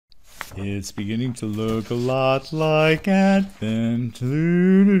It's beginning to look a lot like Advent.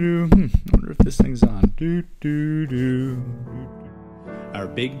 Wonder if this thing's on. Our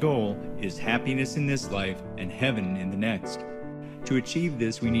big goal is happiness in this life and heaven in the next. To achieve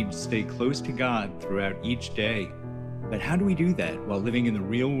this, we need to stay close to God throughout each day. But how do we do that while living in the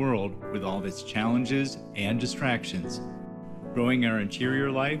real world with all of its challenges and distractions? Growing our interior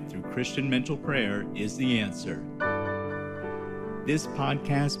life through Christian mental prayer is the answer. This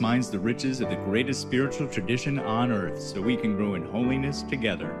podcast mines the riches of the greatest spiritual tradition on earth so we can grow in holiness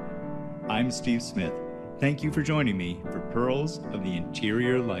together. I'm Steve Smith. Thank you for joining me for Pearls of the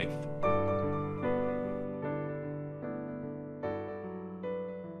Interior Life.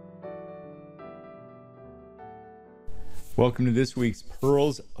 Welcome to this week's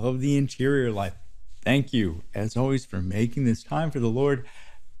Pearls of the Interior Life. Thank you, as always, for making this time for the Lord.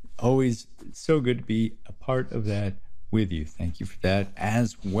 Always so good to be a part of that with you. Thank you for that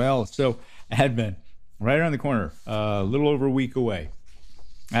as well. So Advent, right around the corner, a little over a week away.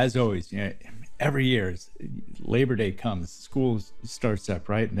 As always, every year Labor Day comes, school starts up,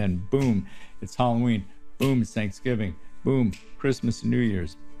 right? And then boom, it's Halloween. Boom, it's Thanksgiving. Boom, Christmas and New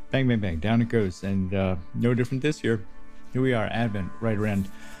Year's. Bang, bang, bang, down it goes. And no different this year. Here we are, Advent, right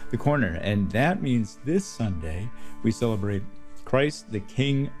around the corner. And that means this Sunday, we celebrate Christ, the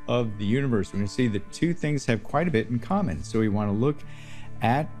King of the universe. We're going to see the two things have quite a bit in common. So we want to look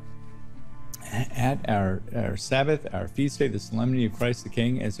at our Sabbath, our feast day, the solemnity of Christ the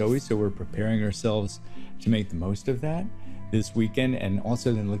King, as always. So we're preparing ourselves to make the most of that this weekend, and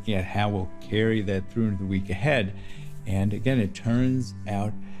also then looking at how we'll carry that through into the week ahead. And again, it turns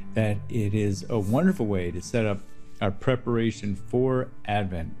out that it is a wonderful way to set up our preparation for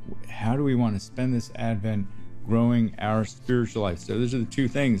Advent. How do we want to spend this Advent growing our spiritual life? So those are the two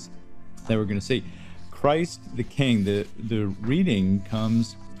things that we're going to see. Christ the King, the reading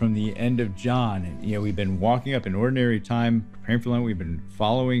comes from the end of John. And, we've been walking up in ordinary time, preparing for Lent. We've been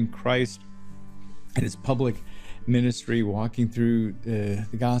following Christ and his public ministry, walking through the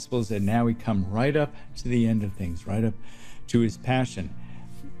Gospels. And now we come right up to the end of things, right up to his passion.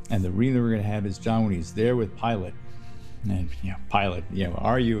 And the reading that we're going to have is John when he's there with Pilate. And, Pilate,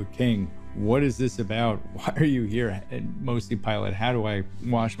 are you a king? What is this about? Why are you here? And mostly Pilate, how do I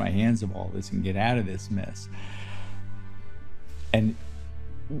wash my hands of all this and get out of this mess? And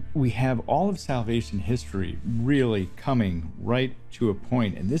we have all of salvation history really coming right to a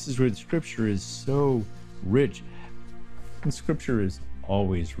point. And this is where the scripture is so rich. And scripture is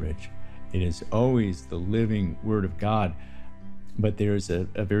always rich. It is always the living word of God. But there's a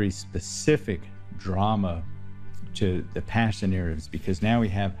very specific drama to the passion narratives, because now we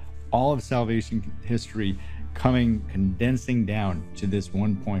have all of salvation history condensing down to this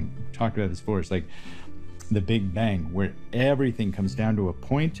one point. We've talked about this before. It's like the Big Bang, where everything comes down to a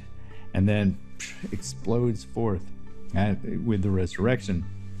point and then explodes forth with the resurrection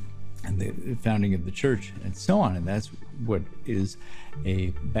and the founding of the church and so on. And that's what is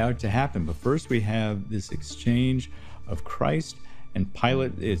about to happen. But first we have this exchange of Christ and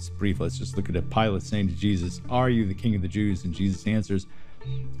Pilate. It's brief. Let's just look at it. Pilate saying to Jesus, "Are you the King of the Jews?" And Jesus answers,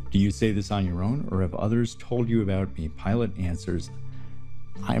 "Do you say this on your own, or have others told you about me?" Pilate answers,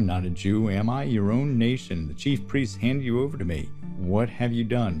 "I am not a Jew, am I? Your own nation, the chief priests, handed you over to me. What have you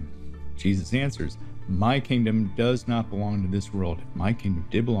done?" Jesus answers, "My kingdom does not belong to this world. If my kingdom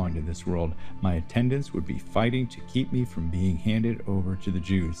did belong to this world, my attendants would be fighting to keep me from being handed over to the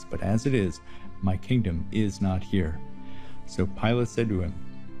Jews. But as it is, my kingdom is not here." So Pilate said to him,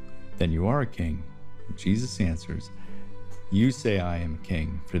 "Then you are a king." Jesus answers, "You say I am a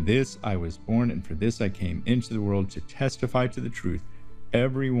king. For this I was born, and for this I came into the world, to testify to the truth.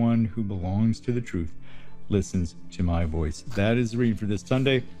 Everyone who belongs to the truth listens to my voice." That is the reading for this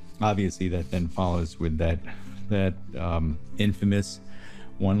Sunday. Obviously, that then follows with that infamous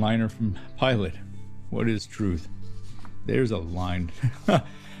one-liner from Pilate. What is truth? There's a line.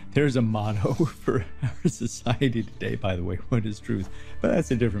 There's a motto for our society today, by the way. What is truth? But that's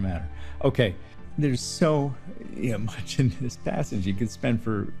a different matter. Okay, there's so much in this passage. You could spend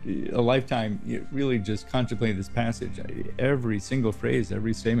for a lifetime really just contemplating this passage. Every single phrase,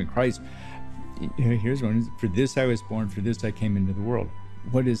 every statement. Christ, here's one. "For this I was born, for this I came into the world."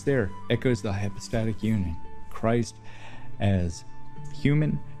 What is there? Echoes the hypostatic union. Christ as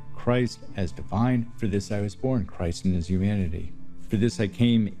human, Christ as divine. For this I was born, Christ in his humanity. For this I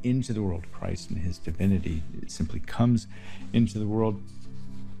came into the world, Christ in his divinity. It simply comes into the world.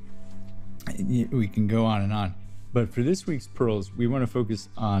 We can go on and on. But for this week's Pearls, we want to focus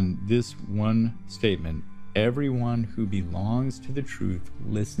on this one statement. Everyone who belongs to the truth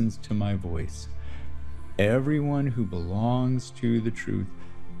listens to my voice. Everyone who belongs to the truth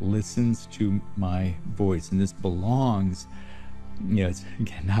listens to my voice. And this belongs, it's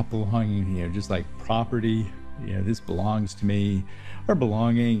again not belonging, just like property, this belongs to me, or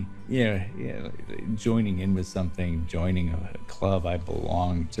belonging, joining in with something, joining a club, I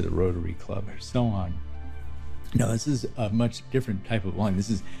belong to the Rotary Club, or so on. No, this is a much different type of belonging. This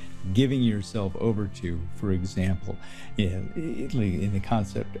is giving yourself over to, for example, in the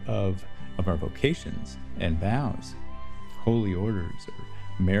concept of our vocations and vows, holy orders, or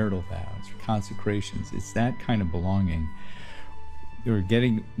marital vows, or consecrations. It's that kind of belonging. You're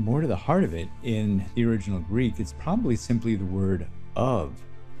getting more to the heart of it in the original Greek. It's probably simply the word of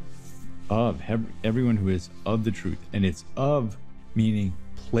everyone who is of the truth, and it's of meaning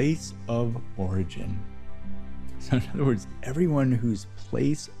place of origin. So in other words, everyone whose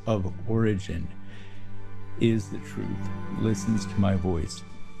place of origin is the truth listens to my voice.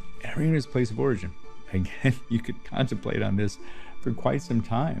 Everyone whose place of origin. Again, you could contemplate on this for quite some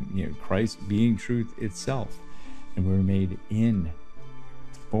time. Christ being truth itself, and we're made in,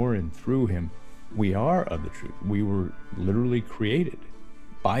 for, and through him. We are of the truth. We were literally created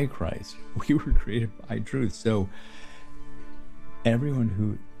by Christ. We were created by truth. So everyone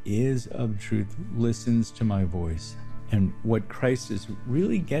who is of truth listens to my voice. And what Christ is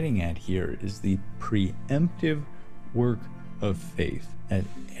really getting at here is the preemptive work of faith, that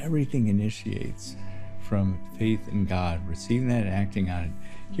everything initiates from faith in God, receiving that and acting on it.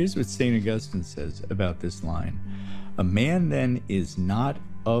 Here's what St. Augustine says about this line. A man then is not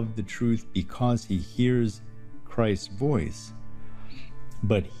of the truth because he hears Christ's voice,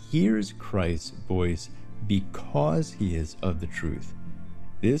 but hears Christ's voice because he is of the truth.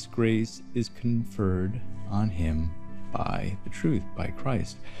 This grace is conferred on him by the truth, by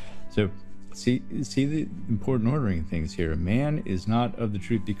Christ. So see the important ordering things here. A man is not of the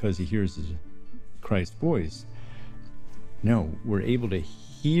truth because he hears Christ's voice. No, we're able to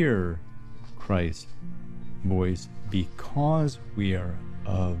hear Christ's voice because we are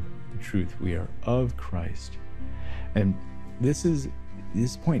of the truth. We are of Christ. And this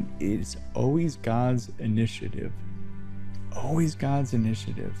point, it's always God's initiative. Always God's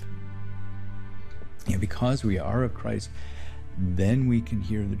initiative. Because we are of Christ, then we can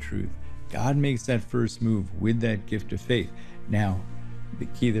hear the truth. God makes that first move with that gift of faith. Now, the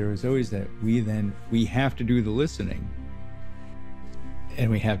key there is always that we have to do the listening, and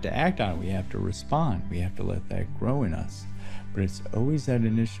we have to act on it. We have to respond. We have to let that grow in us. But it's always that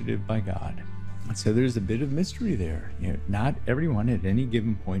initiative by God. And so there's a bit of mystery there. Not everyone at any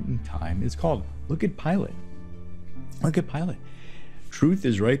given point in time is called. Look at Pilate. Look at Pilate. Truth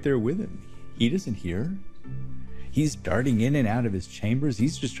is right there with him. He doesn't hear. He's darting in and out of his chambers.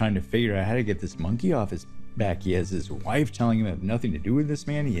 He's just trying to figure out how to get this monkey off his back. He has his wife telling him to have nothing to do with this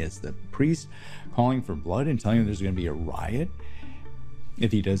man. He has the priest calling for blood and telling him there's going to be a riot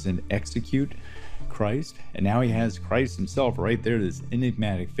if he doesn't execute Christ. And now he has Christ himself right there, this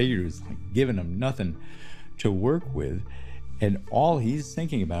enigmatic figure who's giving him nothing to work with. And all he's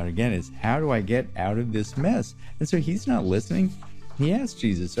thinking about, again, is how do I get out of this mess? And so he's not listening. He asks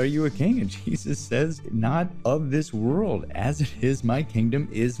Jesus, are you a king? And Jesus says, not of this world. As it is, my kingdom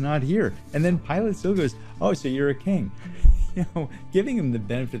is not here. And then Pilate still goes, oh, so you're a king. Giving him the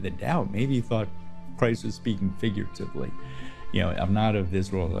benefit of the doubt. Maybe he thought Christ was speaking figuratively. I'm not of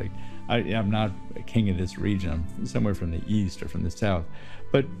this world. Like, I'm not a king of this region. I'm somewhere from the east or from the south.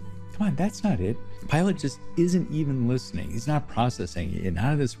 But come on, that's not it. Pilate just isn't even listening. He's not processing it.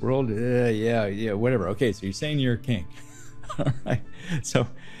 Not of this world. Yeah, whatever. Okay, so you're saying you're a king. All right. So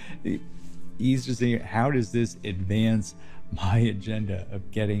he's just saying, how does this advance my agenda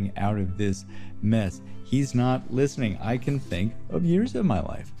of getting out of this mess? He's not listening. I can think of years of my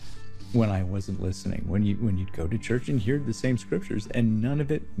life when I wasn't listening, when you'd go to church and hear the same scriptures and none of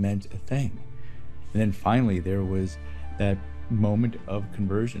it meant a thing. And then finally there was that moment of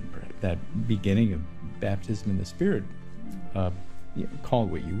conversion, that beginning of baptism in the Spirit, call it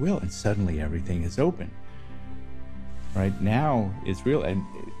what you will, and suddenly everything is open. Right now it's real, and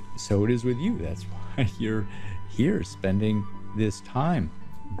so it is with you. That's why you're here spending this time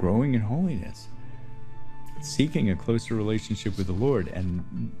growing in holiness, seeking a closer relationship with the Lord.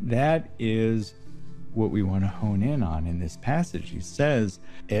 And that is what we want to hone in on in this passage. He says,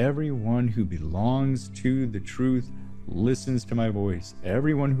 everyone who belongs to the truth listens to my voice.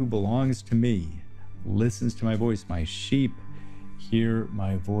 Everyone who belongs to me listens to my voice. My sheep hear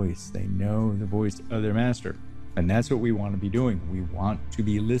my voice. They know the voice of their master. And that's what we want to be doing. We want to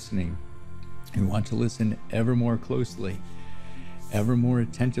be listening. We want to listen ever more closely, ever more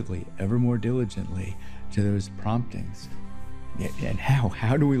attentively, ever more diligently to those promptings. And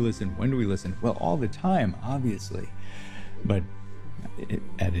how do we listen? When do we listen? Well, all the time, obviously. But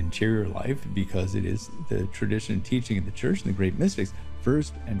at interior life, because it is the tradition and teaching of the church and the great mystics.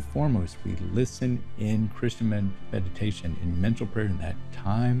 First and foremost, we listen in Christian meditation, in mental prayer, in that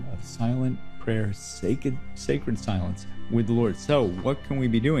time of silent prayer, sacred silence with the Lord. So what can we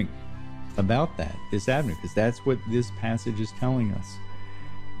be doing about that this Advent? Because that's what this passage is telling us.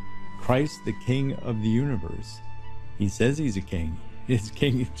 Christ, the King of the universe, he says he's a king. His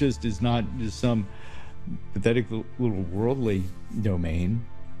king just is not just some pathetic little worldly domain.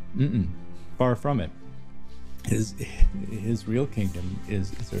 Far from it. His real kingdom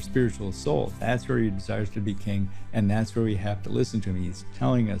is our spiritual soul. That's where he desires to be king, and that's where we have to listen to him. He's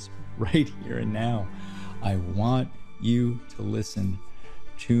telling us right here and now, I want you to listen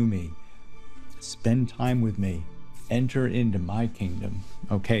to me. Spend time with me. Enter into my kingdom.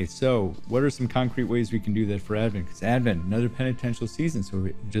 Okay, so what are some concrete ways we can do that for Advent? Because Advent, another penitential season. So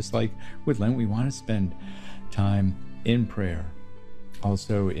just like with Lent, we want to spend time in prayer,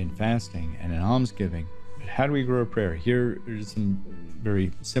 also in fasting and in almsgiving. But how do we grow a prayer? Here are some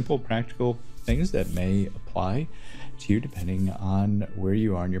very simple, practical things that may apply to you depending on where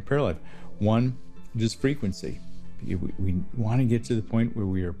you are in your prayer life. One, just frequency. We want to get to the point where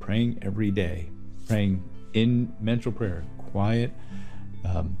we are praying every day, praying in mental prayer, quiet,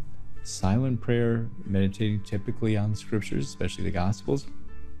 silent prayer, meditating typically on the scriptures, especially the Gospels.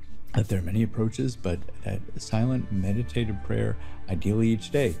 There are many approaches, but that silent meditative prayer, ideally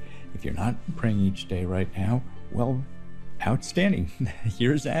each day. If you're not praying each day right now, well, outstanding.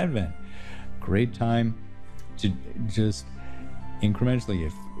 Here's Advent. Great time to just incrementally,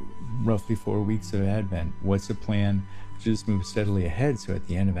 if roughly 4 weeks of Advent, what's the plan? Just move steadily ahead. So at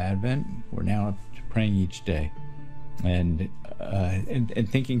the end of Advent, we're now up to praying each day, and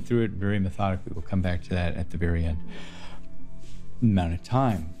thinking through it very methodically. We'll come back to that at the very end. Amount of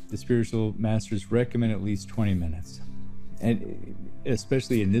time. The spiritual masters recommend at least 20 minutes. And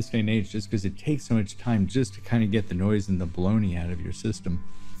especially in this day and age, just because it takes so much time just to kind of get the noise and the baloney out of your system.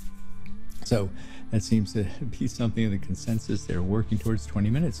 So that seems to be something of the consensus. They're working towards 20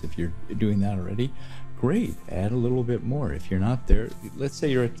 minutes. If you're doing that already, great. Add a little bit more. If you're not there, let's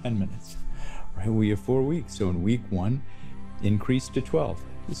say you're at 10 minutes. Right, we have 4 weeks. So in week 1, increase to 12.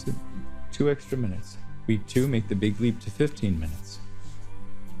 Just 2 extra minutes. Week 2, make the big leap to 15 minutes.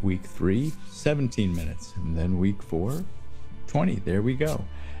 Week 3, 17 minutes. And then week 4, 20. There we go.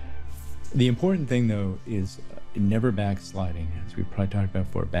 The important thing, though, is never backsliding. As we probably talked about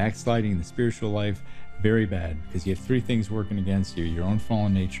before, backsliding in the spiritual life, very bad, because you have 3 things working against you: your own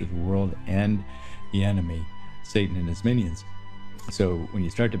fallen nature, the world, and the enemy, Satan and his minions. So when you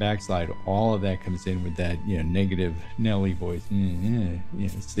start to backslide, all of that comes in with that, negative Nelly voice.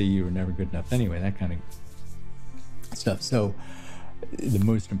 See, you were never good enough anyway, that kind of stuff. So the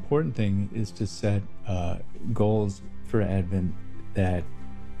most important thing is to set goals for Advent that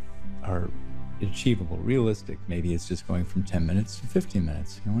are achievable, realistic. Maybe it's just going from 10 minutes to 15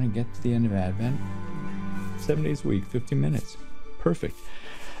 minutes. You want to get to the end of Advent, 7 days a week, 15 minutes. Perfect.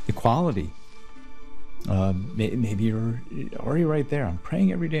 The quality. Maybe you're already right there. I'm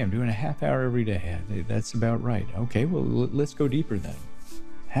praying every day. I'm doing a half hour every day. That's about right. Okay, well, let's go deeper then.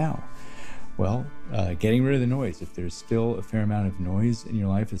 How? Well, getting rid of the noise. If there's still a fair amount of noise in your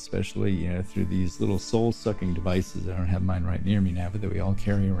life, especially through these little soul-sucking devices. I don't have mine right near me now, but that we all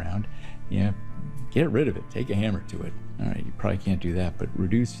carry around. Get rid of it. Take a hammer to it. All right, you probably can't do that, but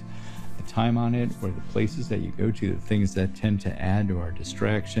reduce the time on it, or the places that you go to, the things that tend to add to our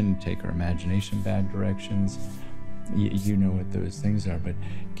distraction, take our imagination bad directions. You know what those things are, but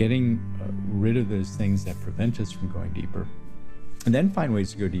getting rid of those things that prevent us from going deeper. And then find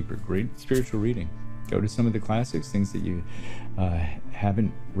ways to go deeper. Great spiritual reading. Go to some of the classics, things that you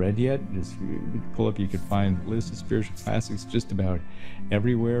haven't read yet. Just pull up, you could find lists of spiritual classics just about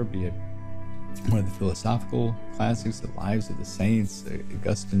everywhere, be it one of the philosophical classics, the Lives of the Saints,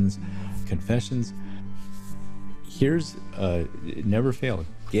 Augustine's Confessions. Here's, never fail,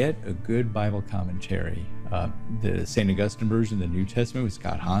 get a good Bible commentary. The St. Augustine version of the New Testament with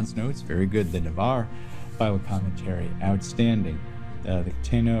Scott Hahn's notes, very good. The Navarre Bible commentary, outstanding. The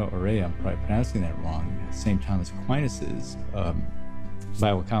Catena Aurea, I'm probably pronouncing that wrong, St. Thomas Aquinas's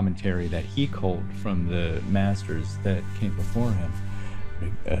Bible commentary that he culled from the masters that came before him.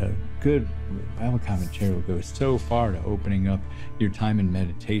 A good Bible commentary will go so far to opening up your time in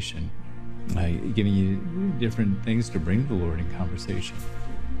meditation, giving you different things to bring the Lord in conversation.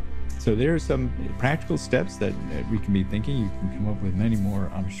 So there are some practical steps that we can be thinking. You can come up with many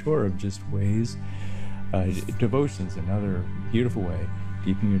more, I'm sure, of just ways. Devotion's another beautiful way.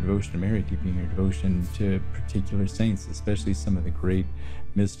 deepening your devotion to Mary, deepening your devotion to particular saints, especially some of the great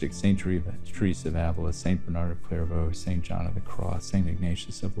mystics, Saint Teresa of Avila, Saint Bernard of Clairvaux, Saint John of the Cross, Saint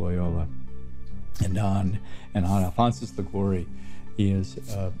Ignatius of Loyola, and on and on. Alphonsus the Glory, he has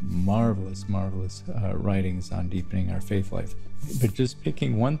marvelous writings on deepening our faith life. But just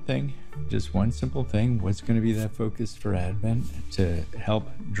picking one thing, just one simple thing, what's going to be that focus for Advent to help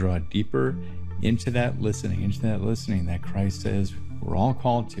draw deeper into that listening that Christ says we're all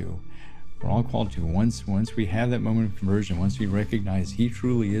called to. We're all called to. Once we have that moment of conversion, once we recognize he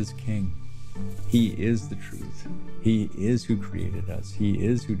truly is King, he is the truth, he is who created us, he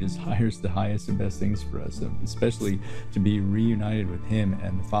is who desires the highest and best things for us, especially to be reunited with him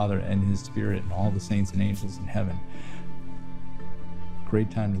and the Father and his Spirit and all the saints and angels in heaven. Great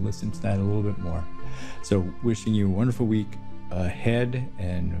time to listen to that a little bit more. So wishing you a wonderful week ahead,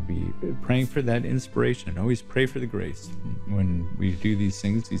 and be praying for that inspiration, and always pray for the grace when we do these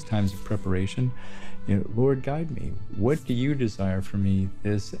things, these times of preparation. Lord, guide me. What do you desire for me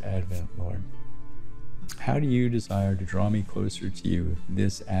this Advent, Lord? How do you desire to draw me closer to you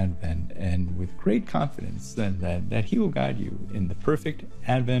this Advent? And with great confidence that he will guide you in the perfect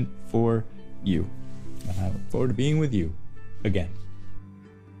Advent for you. And I look forward to being with you again.